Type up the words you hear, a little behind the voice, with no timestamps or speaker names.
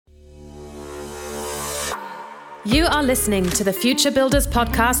You are listening to the Future Builders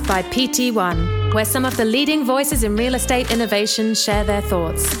podcast by PT1, where some of the leading voices in real estate innovation share their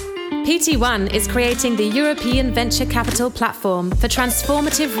thoughts. PT1 is creating the European venture capital platform for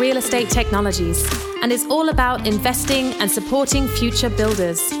transformative real estate technologies and is all about investing and supporting future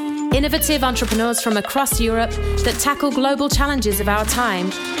builders. Innovative entrepreneurs from across Europe that tackle global challenges of our time,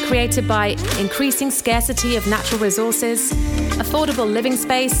 created by increasing scarcity of natural resources, affordable living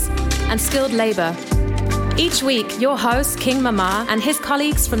space, and skilled labor. Each week, your host, King Mama, and his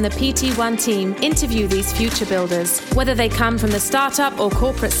colleagues from the PT1 team interview these future builders, whether they come from the startup or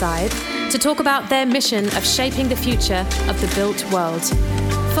corporate side, to talk about their mission of shaping the future of the built world.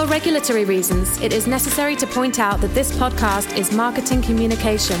 For regulatory reasons, it is necessary to point out that this podcast is marketing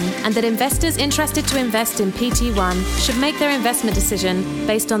communication and that investors interested to invest in PT1 should make their investment decision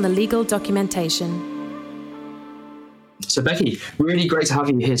based on the legal documentation. So Becky, really great to have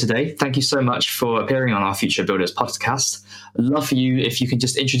you here today. Thank you so much for appearing on our Future Builders podcast. I'd love for you if you can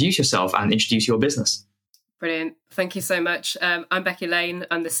just introduce yourself and introduce your business. Brilliant. Thank you so much. I'm Becky Lane.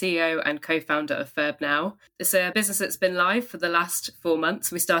 I'm the CEO and co-founder of FurbNow. It's a business that's been live for the last 4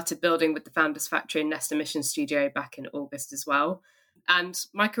 months. We started building with the Founders Factory and Nest Emission Studio back in August as well. And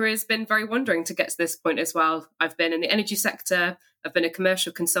my career has been very wandering to get to this point as well. I've been in the energy sector. I've been a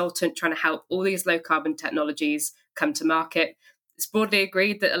commercial consultant trying to help all these low carbon technologies come to market. It's broadly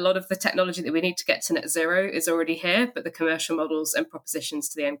agreed that a lot of the technology that we need to get to net zero is already here, but the commercial models and propositions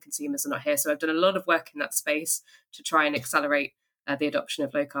to the end consumers are not here. So I've done a lot of work in that space to try and accelerate the adoption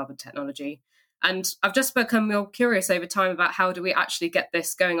of low carbon technology. And I've just become more curious over time about how do we actually get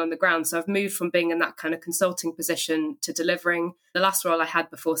this going on the ground. So I've moved from being in that kind of consulting position to delivering. The last role I had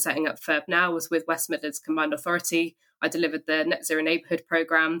before setting up FurbNow was with West Midlands Combined Authority. I delivered the Net Zero Neighbourhood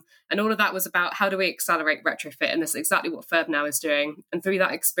programme. And all of that was about how do we accelerate retrofit? And that's exactly what FurbNow is doing. And through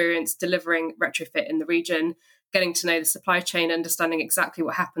that experience, delivering retrofit in the region, getting to know the supply chain, understanding exactly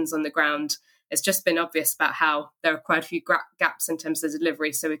what happens on the ground, it's just been obvious about how there are quite a few gaps in terms of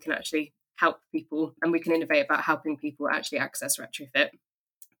delivery so we can actually help people and we can innovate about helping people actually access retrofit.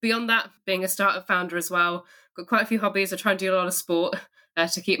 Beyond that, being a startup founder as well, got quite a few hobbies. I try and do a lot of sport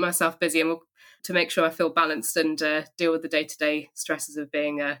to keep myself busy and to make sure I feel balanced and deal with the day-to-day stresses of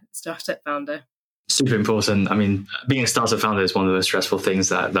being a startup founder. Super important. I mean, being a startup founder is one of the most stressful things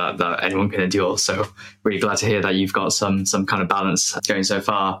that anyone can endure. So really glad to hear that you've got some kind of balance going so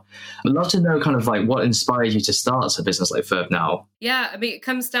far. I'd love to know kind of like what inspired you to start a business like FurbNow. Yeah, I mean, it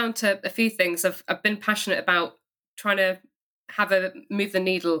comes down to a few things. I've been passionate about trying to move the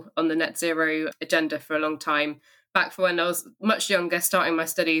needle on the net zero agenda for a long time. Back for when I was much younger, starting my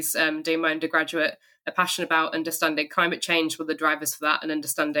studies, doing my undergraduate, a passion about understanding climate change, were the drivers for that, and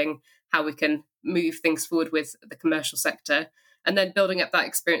understanding how we can move things forward with the commercial sector, and then building up that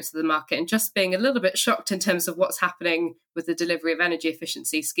experience of the market and just being a little bit shocked in terms of what's happening with the delivery of energy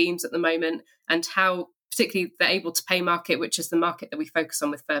efficiency schemes at the moment and how particularly the able to pay market, which is the market that we focus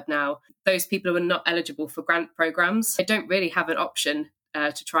on with FurbNow, those people who are not eligible for grant programs, they don't really have an option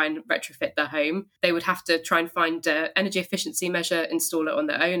to try and retrofit their home. They would have to try and find an energy efficiency measure, install it on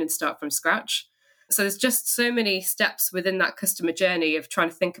their own and start from scratch. So there's just so many steps within that customer journey of trying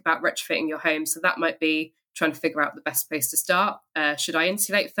to think about retrofitting your home. So that might be trying to figure out the best place to start. Should I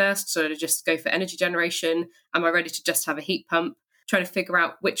insulate first? Should I just go for energy generation? Am I ready to just have a heat pump? Trying to figure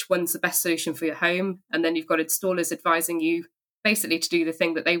out which one's the best solution for your home. And then you've got installers advising you basically to do the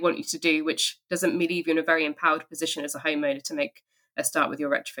thing that they want you to do, which doesn't leave you in a very empowered position as a homeowner to make a start with your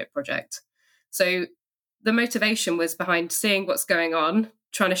retrofit project. So the motivation was behind seeing what's going on,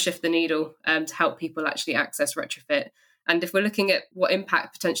 trying to shift the needle to help people actually access retrofit. And if we're looking at what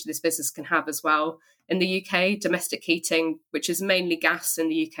impact potentially this business can have as well, in the UK, domestic heating, which is mainly gas in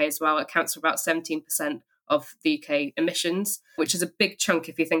the UK as well, accounts for about 17% of the UK emissions, which is a big chunk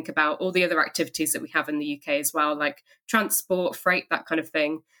if you think about all the other activities that we have in the UK as well, like transport, freight, that kind of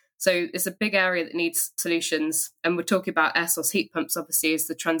thing. So it's a big area that needs solutions. And we're talking about air source heat pumps, obviously, as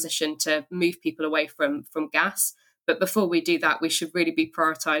the transition to move people away from gas. But before we do that, we should really be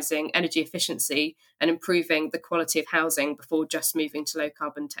prioritising energy efficiency and improving the quality of housing before just moving to low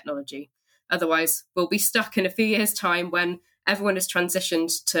carbon technology. Otherwise, we'll be stuck in a few years' time when everyone has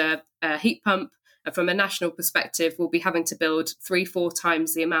transitioned to a heat pump. And from a national perspective, we'll be having to build 3-4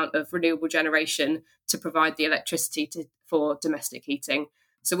 times the amount of renewable generation to provide the electricity for domestic heating.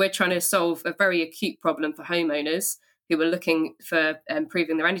 So we're trying to solve a very acute problem for homeowners who are looking for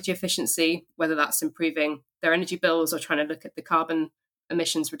improving their energy efficiency, whether that's improving their energy bills or trying to look at the carbon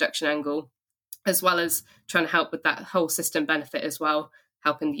emissions reduction angle, as well as trying to help with that whole system benefit as well,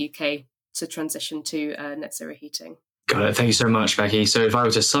 helping the UK to transition to net zero heating. Got it. Thank you so much, Becky. So if I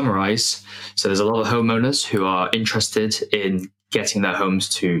were to summarize, so there's a lot of homeowners who are interested in getting their homes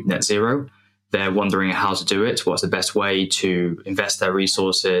to net zero. They're wondering how to do it, what's the best way to invest their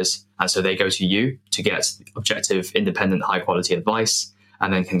resources. And so they go to you to get objective, independent, high quality advice,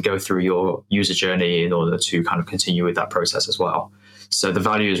 and then can go through your user journey in order to kind of continue with that process as well. So the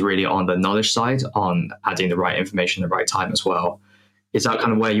value is really on the knowledge side, on adding the right information at the right time as well. Is that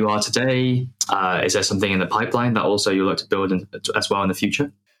kind of where you are today? Is there something in the pipeline that also you look to build as well in the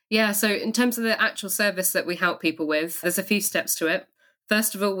future? Yeah, so in terms of the actual service that we help people with, there's a few steps to it.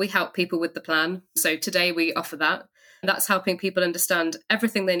 First of all, we help people with the plan. So today we offer that. And that's helping people understand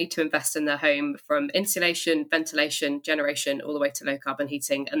everything they need to invest in their home, from insulation, ventilation, generation, all the way to low carbon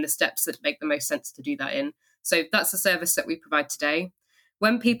heating, and the steps that make the most sense to do that in. So that's the service that we provide today.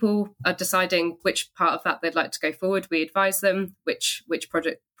 When people are deciding which part of that they'd like to go forward, we advise them which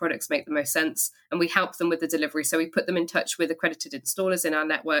products make the most sense, and we help them with the delivery. So we put them in touch with accredited installers in our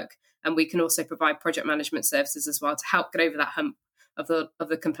network, and we can also provide project management services as well to help get over that hump of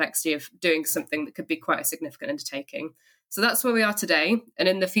the complexity of doing something that could be quite a significant undertaking. So that's where we are today. And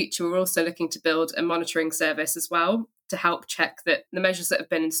in the future, we're also looking to build a monitoring service as well to help check that the measures that have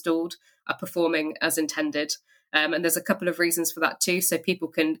been installed are performing as intended. And there's a couple of reasons for that too. So people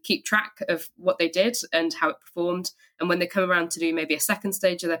can keep track of what they did and how it performed. And when they come around to do maybe a second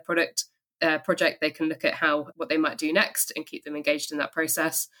stage of their project, they can look at what they might do next and keep them engaged in that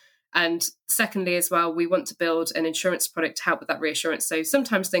process. And secondly, as well, we want to build an insurance product to help with that reassurance. So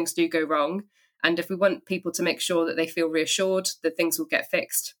sometimes things do go wrong. And if we want people to make sure that they feel reassured that things will get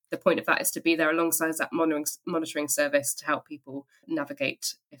fixed, the point of that is to be there alongside that monitoring service to help people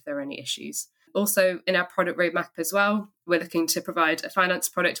navigate if there are any issues. Also, in our product roadmap as well, we're looking to provide a finance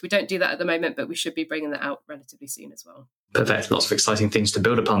product. We don't do that at the moment, but we should be bringing that out relatively soon as well. Perfect. Lots of exciting things to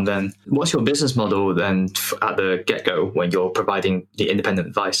build upon then. What's your business model then at the get-go when you're providing the independent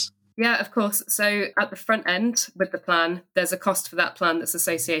advice? Yeah, of course. So at the front end with the plan, there's a cost for that plan that's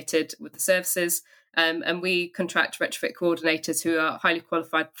associated with the services. And we contract retrofit coordinators who are highly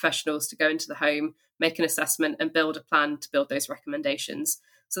qualified professionals to go into the home, make an assessment and build a plan to build those recommendations.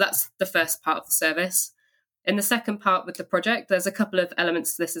 So that's the first part of the service. In the second part with the project, there's a couple of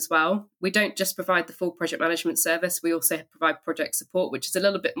elements to this as well. We don't just provide the full project management service, we also provide project support, which is a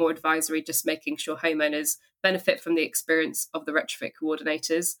little bit more advisory, just making sure homeowners benefit from the experience of the retrofit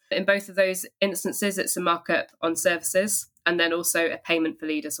coordinators. In both of those instances, it's a markup on services and then also a payment for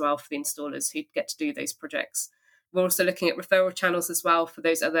lead as well for the installers who get to do those projects. We're also looking at referral channels as well for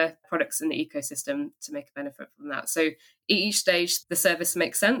those other products in the ecosystem to make a benefit from that. So at each stage, the service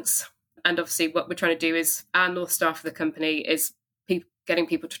makes sense. And obviously what we're trying to do is our North Star for the company is getting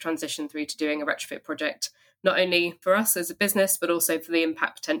people to transition through to doing a retrofit project, not only for us as a business, but also for the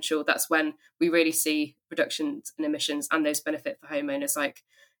impact potential. That's when we really see reductions in emissions and those benefit for homeowners, like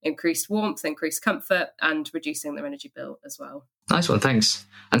increased warmth, increased comfort, and reducing their energy bill as well. Nice one, thanks.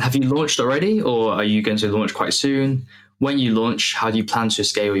 And have you launched already, or are you going to launch quite soon? When you launch, how do you plan to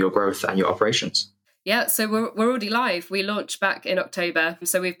scale your growth and your operations? Yeah, so we're already live. We launched back in October.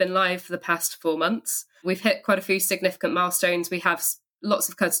 So we've been live for the past 4 months. We've hit quite a few significant milestones. We have lots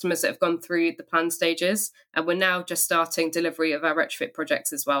of customers that have gone through the plan stages, and we're now just starting delivery of our retrofit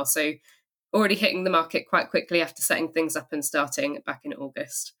projects as well. So already hitting the market quite quickly after setting things up and starting back in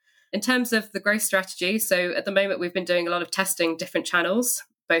August. In terms of the growth strategy, so at the moment we've been doing a lot of testing different channels,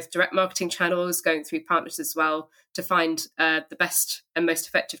 both direct marketing channels, going through partners as well, to find the best and most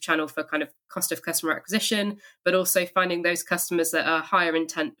effective channel for kind of cost of customer acquisition, but also finding those customers that are higher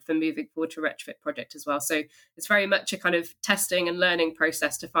intent for moving forward to a retrofit project as well. So it's very much a kind of testing and learning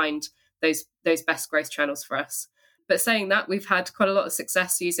process to find those best growth channels for us. But saying that, we've had quite a lot of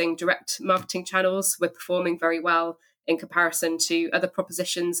success using direct marketing channels. We're performing very well in comparison to other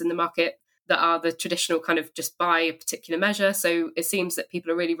propositions in the market that are the traditional kind of just buy a particular measure. So it seems that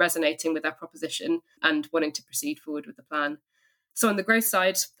people are really resonating with our proposition and wanting to proceed forward with the plan. So on the growth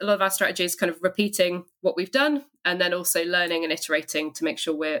side, a lot of our strategy is kind of repeating what we've done and then also learning and iterating to make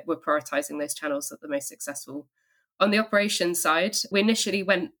sure we're prioritizing those channels that are the most successful. On the operations side, we initially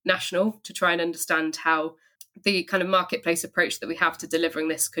went national to try and understand how the kind of marketplace approach that we have to delivering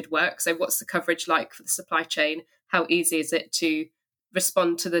this could work. So what's the coverage like for the supply chain? How easy is it to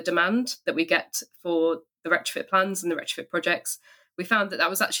respond to the demand that we get for the retrofit plans and the retrofit projects? We found that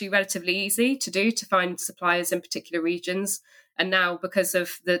was actually relatively easy to do, to find suppliers in particular regions. And now, because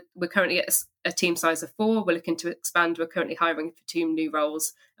of we're currently at a team size of 4, we're looking to expand. We're currently hiring for 2 new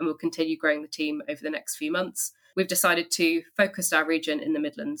roles and we'll continue growing the team over the next few months. We've decided to focus our region in the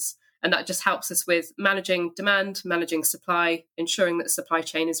Midlands. And that just helps us with managing demand, managing supply, ensuring that the supply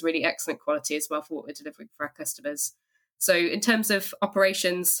chain is really excellent quality as well for what we're delivering for our customers. So in terms of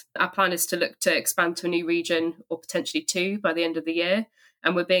operations, our plan is to look to expand to a new region or potentially two by the end of the year.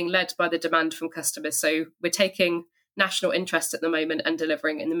 And we're being led by the demand from customers. So we're taking national interest at the moment and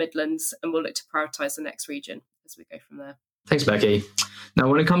delivering in the Midlands, and we'll look to prioritise the next region as we go from there. Thanks, Becky. Now,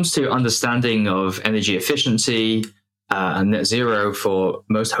 when it comes to understanding of energy efficiency and net zero for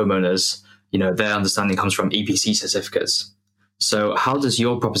most homeowners, their understanding comes from EPC certificates. So how does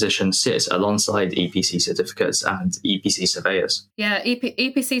your proposition sit alongside EPC certificates and EPC surveyors? Yeah,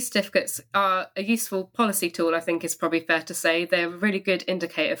 EPC certificates are a useful policy tool, I think is probably fair to say. They're a really good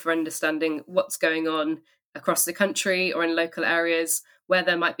indicator for understanding what's going on across the country or in local areas, where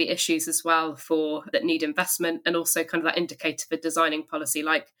there might be issues as well that need investment, and also kind of that indicator for designing policy,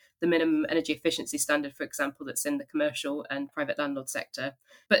 like the minimum energy efficiency standard, for example, that's in the commercial and private landlord sector.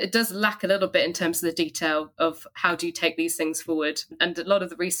 But it does lack a little bit in terms of the detail of how do you take these things forward. And a lot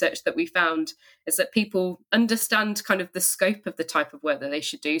of the research that we found is that people understand kind of the scope of the type of work that they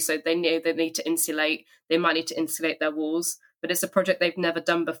should do. So they know they need to insulate, they might need to insulate their walls, but it's a project they've never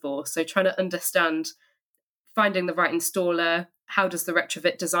done before. So trying to understand finding the right installer, how does the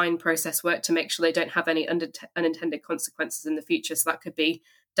retrofit design process work to make sure they don't have any unintended consequences in the future. So that could be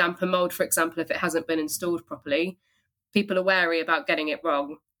damp and mold, for example, if it hasn't been installed properly. People are wary about getting it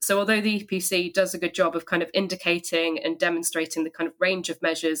wrong. So although the EPC does a good job of kind of indicating and demonstrating the kind of range of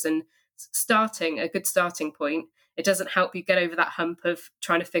measures and starting a good starting point, it doesn't help you get over that hump of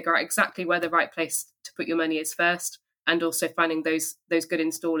trying to figure out exactly where the right place to put your money is first, and also finding those good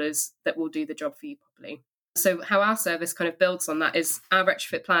installers that will do the job for you properly. So how our service kind of builds on that is our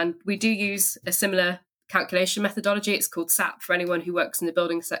retrofit plan. We do use a similar calculation methodology. It's called SAP. For anyone who works in the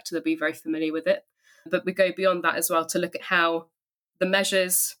building sector, they'll be very familiar with it. But we go beyond that as well to look at how the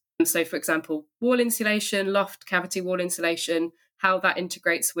measures, so for example, wall insulation, loft cavity wall insulation, how that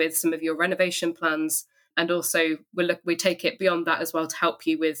integrates with some of your renovation plans. And also we take it beyond that as well to help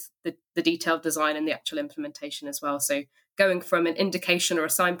you with the detailed design and the actual implementation as well. So going from an indication or a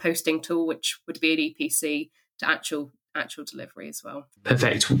signposting tool, which would be an EPC, to actual delivery as well.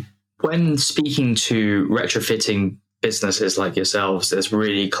 Perfect. When speaking to retrofitting businesses like yourselves, there's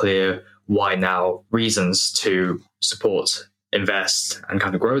really clear why now reasons to support, invest, and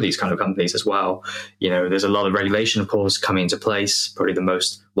kind of grow these kind of companies as well. There's a lot of regulation, of course, coming into place. Probably the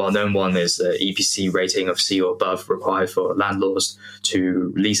most well-known one is the EPC rating of C or above required for landlords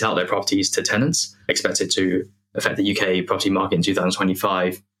to lease out their properties to tenants, expected to affect the UK property market in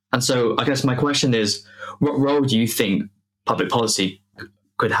 2025. And so I guess my question is, what role do you think public policy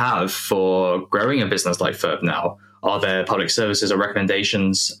could have for growing a business like Ferb now? Are there public services or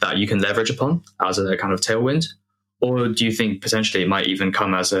recommendations that you can leverage upon as a kind of tailwind? Or do you think potentially it might even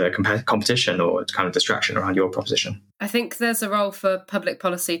come as a competition or kind of distraction around your proposition? I think there's a role for public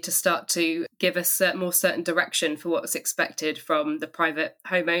policy to start to give us more certain direction for what's expected from the private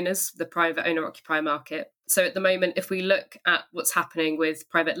homeowners, the private owner-occupier market. So at the moment, if we look at what's happening with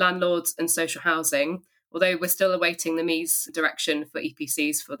private landlords and social housing, although we're still awaiting the MEES direction for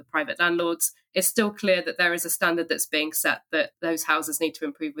EPCs for the private landlords, it's still clear that there is a standard that's being set that those houses need to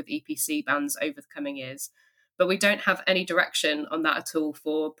improve with EPC bans over the coming years. But we don't have any direction on that at all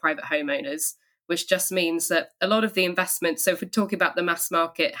for private homeowners, which just means that a lot of the investment, so if we're talking about the mass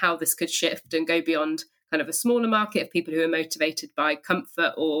market, how this could shift and go beyond kind of a smaller market of people who are motivated by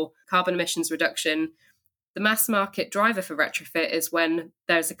comfort or carbon emissions reduction, the mass market driver for retrofit is when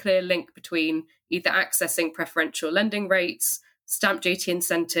there's a clear link between either accessing preferential lending rates, stamp duty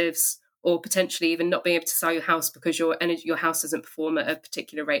incentives, or potentially even not being able to sell your house because your house doesn't perform at a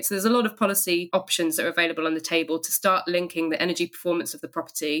particular rate. So there's a lot of policy options that are available on the table to start linking the energy performance of the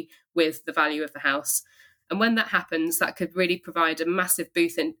property with the value of the house. And when that happens, that could really provide a massive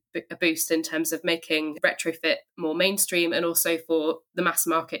boost in terms of making retrofit more mainstream, and also for the mass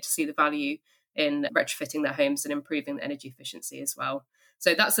market to see the value in retrofitting their homes and improving the energy efficiency as well.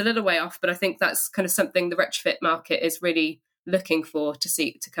 So that's a little way off, but I think that's kind of something the retrofit market is really looking for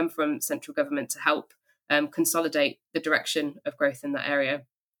to come from central government to help consolidate the direction of growth in that area.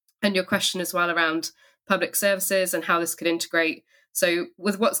 And your question as well around public services and how this could integrate. So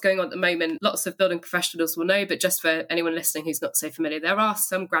with what's going on at the moment, lots of building professionals will know, but just for anyone listening who's not so familiar, there are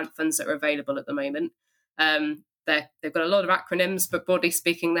some grant funds that are available at the moment. They've got a lot of acronyms, but broadly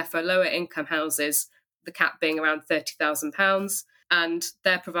speaking, they're for lower income houses, the cap being around £30,000. And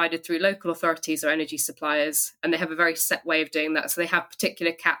they're provided through local authorities or energy suppliers, and they have a very set way of doing that. So they have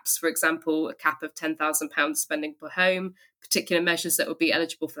particular caps, for example, a cap of £10,000 spending per home, particular measures that will be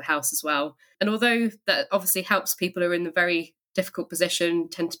eligible for the house as well. And although that obviously helps people who are in the very difficult position,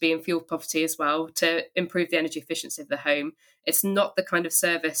 tend to be in fuel poverty as well, to improve the energy efficiency of the home, it's not the kind of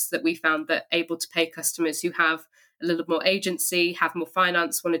service that we found that able to pay customers who have a little more agency, have more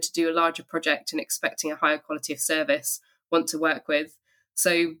finance, wanted to do a larger project and expecting a higher quality of service, want to work with.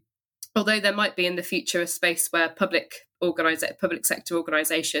 So although there might be in the future a space where public sector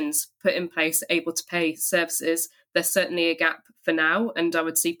organisations put in place able to pay services, there's certainly a gap for now, and I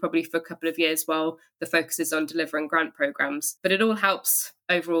would see probably for a couple of years while the focus is on delivering grant programmes. But it all helps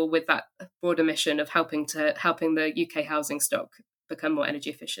overall with that broader mission of helping the UK housing stock become more energy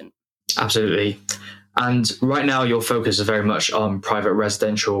efficient. Absolutely. And right now your focus is very much on private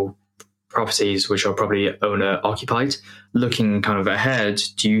residential properties, which are probably owner occupied. Looking kind of ahead,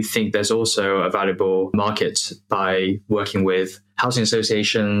 do you think there's also a valuable market by working with housing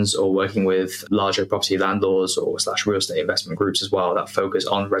associations or working with larger property landlords or / real estate investment groups as well that focus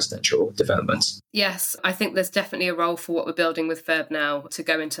on residential developments? Yes, I think there's definitely a role for what we're building with Ferb now to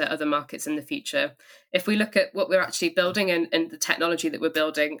go into other markets in the future. If we look at what we're actually building and the technology that we're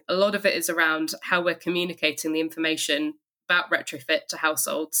building, a lot of it is around how we're communicating the information about retrofit to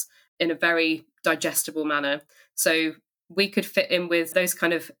households in a very digestible manner. So we could fit in with those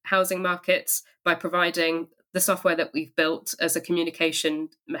kind of housing markets by providing the software that we've built as a communication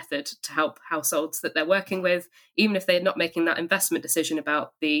method to help households that they're working with, even if they're not making that investment decision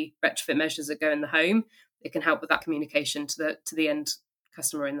about the retrofit measures that go in the home, it can help with that communication to the end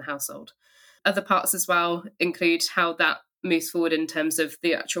customer in the household. Other parts as well include how that moves forward in terms of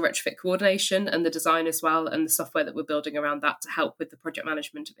the actual retrofit coordination and the design as well, and the software that we're building around that to help with the project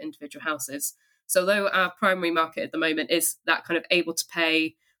management of individual houses. So although our primary market at the moment is that kind of able to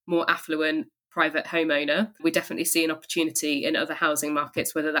pay, more affluent private homeowner, we definitely see an opportunity in other housing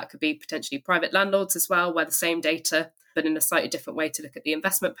markets, whether that could be potentially private landlords as well, where the same data, but in a slightly different way to look at the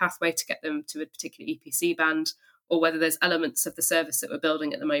investment pathway to get them to a particular EPC band, or whether there's elements of the service that we're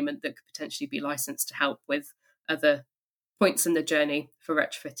building at the moment that could potentially be licensed to help with other points in the journey for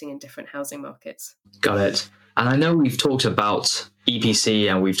retrofitting in different housing markets. Got it. And I know we've talked about EPC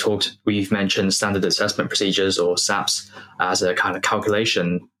and we've mentioned standard assessment procedures or SAPs as a kind of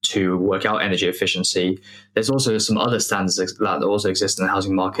calculation to work out energy efficiency. There's also some other standards that also exist in the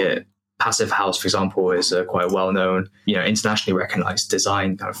housing market. Passive House, for example, is a quite well-known, internationally recognized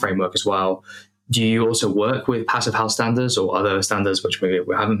design kind of framework as well. Do you also work with Passive House standards or other standards which maybe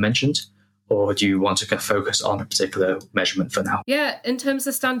we haven't mentioned? Or do you want to focus on a particular measurement for now? Yeah, in terms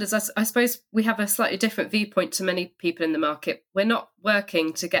of standards, I suppose we have a slightly different viewpoint to many people in the market. We're not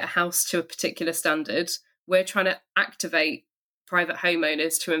working to get a house to a particular standard. We're trying to activate private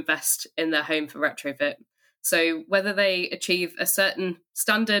homeowners to invest in their home for retrofit. So whether they achieve a certain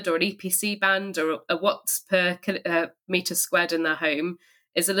standard or an EPC band or a watts per metre squared in their home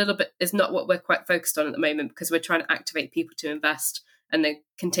is not what we're quite focused on at the moment, because we're trying to activate people to invest, and they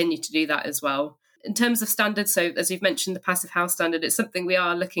continue to do that as well. In terms of standards, so as you've mentioned, the Passive House standard, it's something we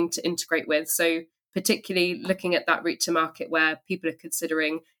are looking to integrate with. So particularly looking at that route to market where people are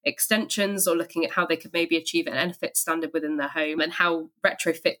considering extensions or looking at how they could maybe achieve an NFIT standard within their home and how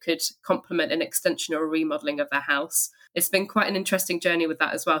retrofit could complement an extension or a remodelling of their house. It's been quite an interesting journey with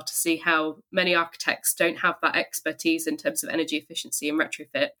that as well, to see how many architects don't have that expertise in terms of energy efficiency and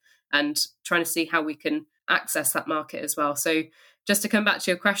retrofit, and trying to see how we can access that market as well. So just to come back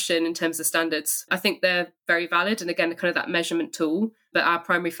to your question in terms of standards, I think they're very valid, and again, kind of that measurement tool. But our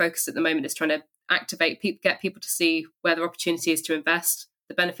primary focus at the moment is trying to activate people, get people to see where their opportunity is to invest,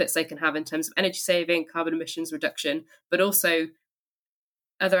 the benefits they can have in terms of energy saving, carbon emissions reduction, but also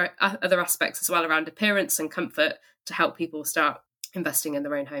other aspects as well around appearance and comfort to help people start investing in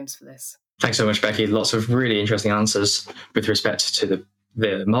their own homes for this. Thanks so much, Becky. Lots of really interesting answers with respect to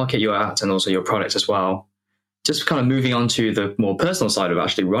the market you're at and also your product as well. Just kind of moving on to the more personal side of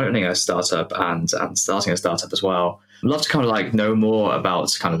actually running a startup and starting a startup as well. I'd love to kind of know more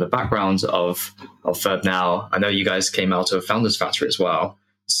about kind of the background of Ferb now. I know you guys came out of Founders Factory as well.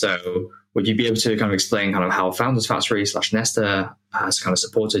 So would you be able to kind of explain kind of how Founders Factory / Nesta has kind of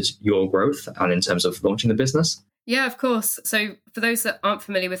supported your growth and in terms of launching the business? Yeah, of course. So for those that aren't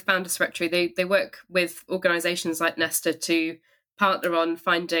familiar with Founders Factory, they work with organisations like Nesta to partner on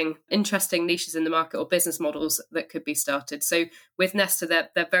finding interesting niches in the market or business models that could be started. So with Nesta,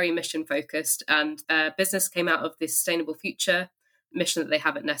 they're very mission focused, and business came out of the Sustainable Future mission that they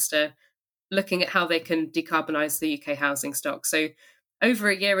have at Nesta, looking at how they can decarbonise the UK housing stock. So over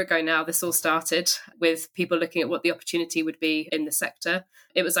a year ago now, this all started with people looking at what the opportunity would be in the sector.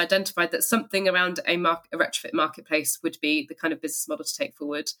 It was identified that something around a retrofit marketplace would be the kind of business model to take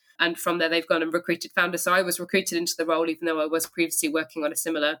forward. And from there, they've gone and recruited founders. So I was recruited into the role, even though I was previously working on a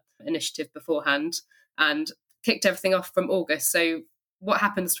similar initiative beforehand, and kicked everything off from August. So what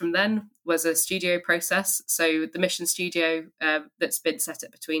happens from then was a studio process. So the mission studio that's been set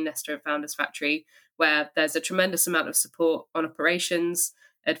up between Nesta and Founders Factory where there's a tremendous amount of support on operations,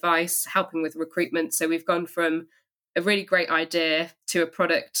 advice, helping with recruitment. So we've gone from a really great idea to a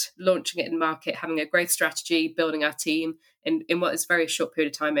product, launching it in market, having a growth strategy, building our team in what is a very short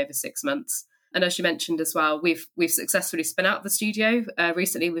period of time, over 6 months. And as you mentioned as well, we've successfully spun out the studio.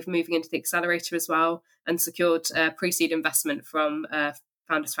 Recently, we're moving into the accelerator as well and secured pre-seed investment from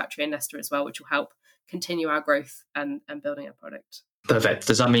Founders Factory and Nesta as well, which will help continue our growth and building our product. Perfect.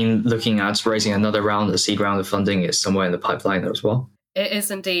 Does that mean looking at raising another round, a seed round of funding is somewhere in the pipeline there as well? It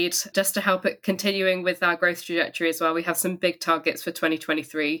is indeed, just to help it continuing with our growth trajectory as well. We have some big targets for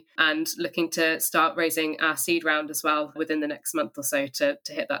 2023 and looking to start raising our seed round as well within the next month or so to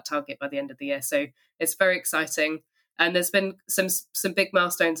hit that target by the end of the year. So it's very exciting. And there's been some big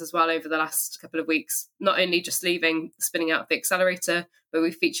milestones as well over the last couple of weeks, not only just spinning out the accelerator, but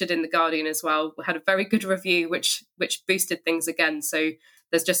we featured in The Guardian as well. We had a very good review, which boosted things again. So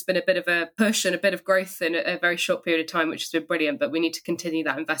there's just been a bit of a push and a bit of growth in a very short period of time, which has been brilliant. But we need to continue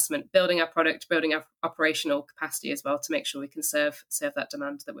that investment, building our product, building our operational capacity as well to make sure we can serve that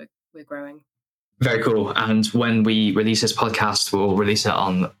demand that we're growing. Very cool. And when we release this podcast, we'll release it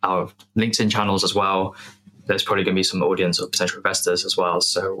on our LinkedIn channels as well. There's probably going to be some audience of potential investors as well.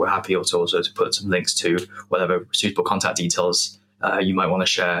 So we're happy also to put some links to whatever suitable contact details you might want to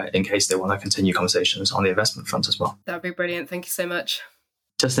share in case they want to continue conversations on the investment front as well. That'd be brilliant. Thank you so much.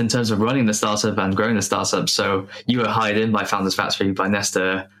 Just in terms of running the startup and growing the startup, so you were hired in by Founders Factory, by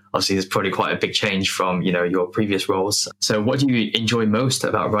Nesta. Obviously, there's probably quite a big change from your previous roles. So what do you enjoy most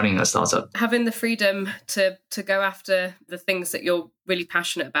about running a startup? Having the freedom to go after the things that you're really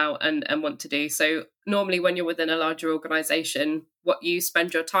passionate about and want to do. So normally when you're within a larger organization, what you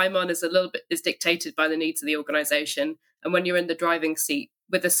spend your time on is dictated by the needs of the organization. And when you're in the driving seat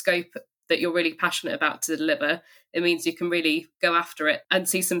with a scope that you're really passionate about to deliver, it means you can really go after it and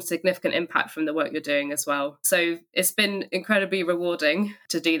see some significant impact from the work you're doing as well. So it's been incredibly rewarding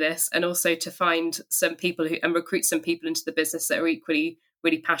to do this, and also to find some people and recruit some people into the business that are equally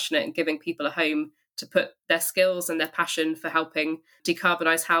really passionate and giving people a home to put their skills and their passion for helping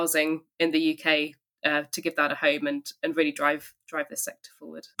decarbonise housing in the UK to give that a home and really drive this sector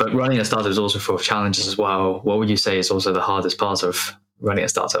forward. But running a startup is also full of challenges as well. What would you say is also the hardest part of running a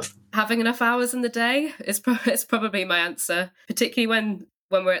startup? Having enough hours in the day is probably my answer, particularly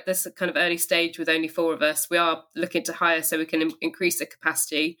when we're at this kind of early stage with only 4 of us. We are looking to hire so we can increase the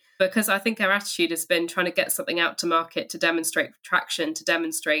capacity, because I think our attitude has been trying to get something out to market to demonstrate traction, to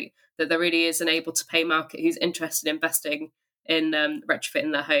demonstrate that there really is an able to pay market who's interested in investing in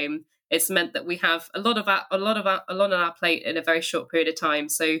retrofitting their home. It's meant that we have a lot on our plate in a very short period of time.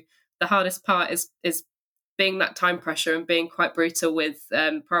 So the hardest part is being that time pressure and being quite brutal with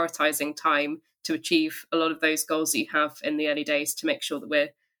prioritising time to achieve a lot of those goals that you have in the early days, to make sure that we're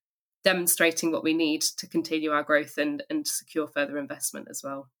demonstrating what we need to continue our growth and secure further investment as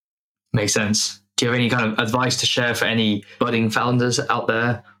well. Makes sense. Do you have any kind of advice to share for any budding founders out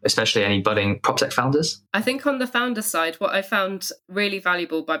there, especially any budding PropTech founders? I think on the founder side, what I found really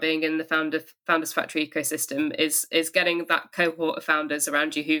valuable by being in the Founders Factory ecosystem is getting that cohort of founders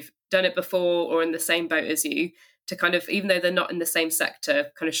around you who've done it before or in the same boat as you, to kind of, even though they're not in the same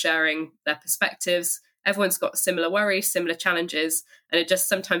sector, kind of sharing their perspectives. Everyone's got similar worries, similar challenges, and it just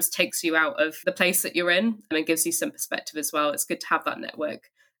sometimes takes you out of the place that you're in and gives you some perspective as well. It's good to have that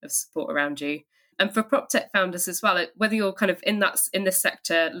network of support around you. And for PropTech founders as well, whether you're kind of in this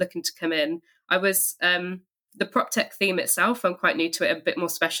sector looking to come in, I was the PropTech theme itself, I'm quite new to it, a bit more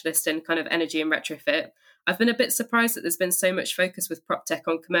specialist in kind of energy and retrofit. I've been a bit surprised that there's been so much focus with PropTech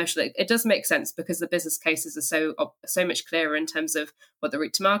on commercial. It does make sense because the business cases are so much clearer in terms of what the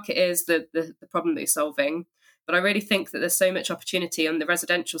route to market is, the problem that you're solving. But I really think that there's so much opportunity on the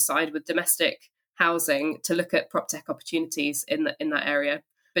residential side with domestic housing to look at PropTech opportunities in that area.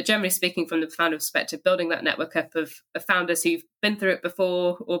 But generally speaking, from the founder perspective, building that network up of founders who've been through it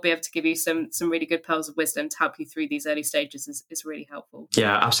before or be able to give you some really good pearls of wisdom to help you through these early stages is really helpful.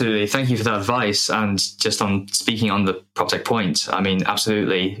 Yeah, absolutely. Thank you for that advice. And just on speaking on the PropTech point, I mean,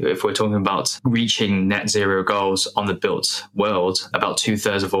 absolutely. If we're talking about reaching net zero goals on the built world, about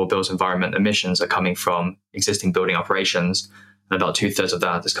 2/3 of all built environment emissions are coming from existing building operations. And about 2/3 of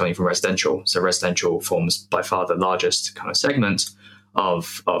that is coming from residential. So residential forms by far the largest kind of segment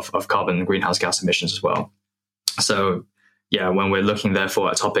of carbon and greenhouse gas emissions as well. So yeah, when we're looking therefore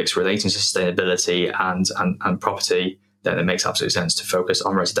at topics relating to sustainability and property, then it makes absolute sense to focus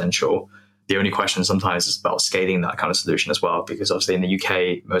on residential. The only question sometimes is about scaling that kind of solution as well, because obviously in the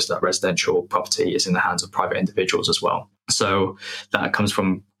UK, most of that residential property is in the hands of private individuals as well. So that comes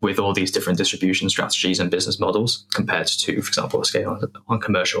from with all these different distribution strategies and business models compared to, for example, a scale on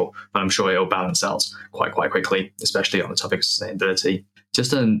commercial. But I'm sure it'll balance out quite quickly, especially on the topic of sustainability.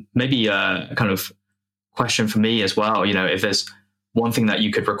 Just maybe a kind of question for me as well. If there's one thing that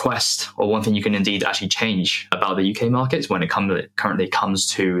you could request or one thing you can indeed actually change about the UK markets when it currently comes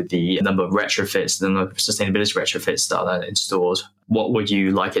to the number of retrofits, the number of sustainability retrofits that are installed, what would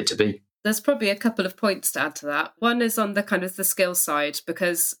you like it to be? There's probably a couple of points to add to that. One is on the kind of the skill side,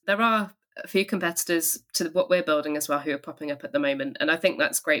 because there are a few competitors to what we're building as well who are popping up at the moment. And I think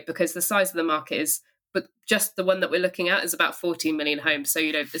that's great because the size of the market is, but just the one that we're looking at is about 14 million homes. So,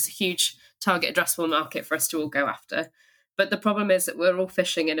 there's a huge target addressable market for us to all go after. But the problem is that we're all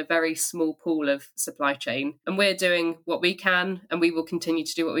fishing in a very small pool of supply chain, and we're doing what we can, and we will continue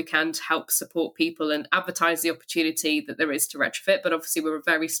to do what we can to help support people and advertise the opportunity that there is to retrofit. But obviously, we're a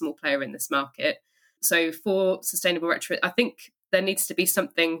very small player in this market. So for sustainable retrofit, I think there needs to be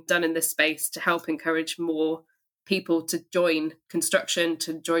something done in this space to help encourage more people to join construction,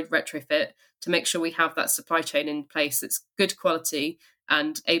 to join retrofit, to make sure we have that supply chain in place that's good quality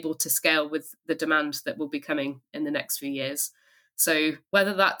and able to scale with the demand that will be coming in the next few years. So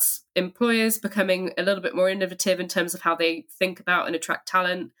whether that's employers becoming a little bit more innovative in terms of how they think about and attract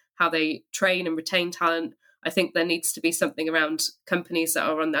talent, how they train and retain talent, I think there needs to be something around companies that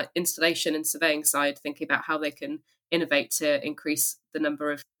are on that installation and surveying side, thinking about how they can innovate to increase the number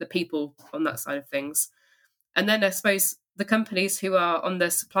of the people on that side of things. And then I suppose the companies who are on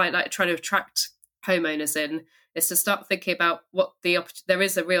the supply, like trying to attract homeowners in, is to start thinking about what there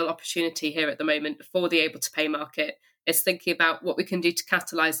is a real opportunity here at the moment for the able to pay market. It's thinking about what we can do to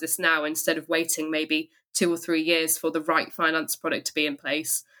catalyse this now instead of waiting maybe 2 or 3 years for the right finance product to be in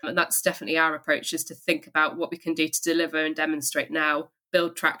place. And that's definitely our approach, is to think about what we can do to deliver and demonstrate now,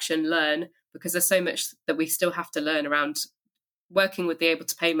 build traction, learn, because there's so much that we still have to learn around working with the able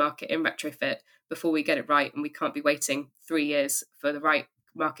to pay market in retrofit before we get it right. And we can't be waiting 3 years for the right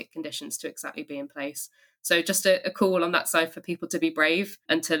market conditions to exactly be in place. So just a call on that side for people to be brave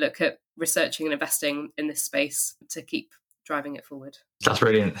and to look at researching and investing in this space to keep driving it forward. That's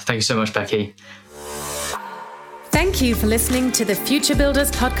brilliant. Thank you so much, Becky. Thank you for listening to the Future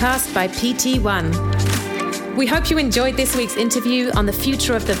Builders podcast by PT1. We hope you enjoyed this week's interview on the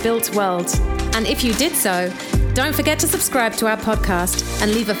future of the built world. And if you did so, don't forget to subscribe to our podcast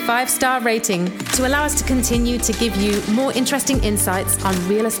and leave a 5-star rating to allow us to continue to give you more interesting insights on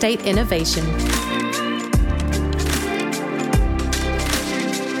real estate innovation.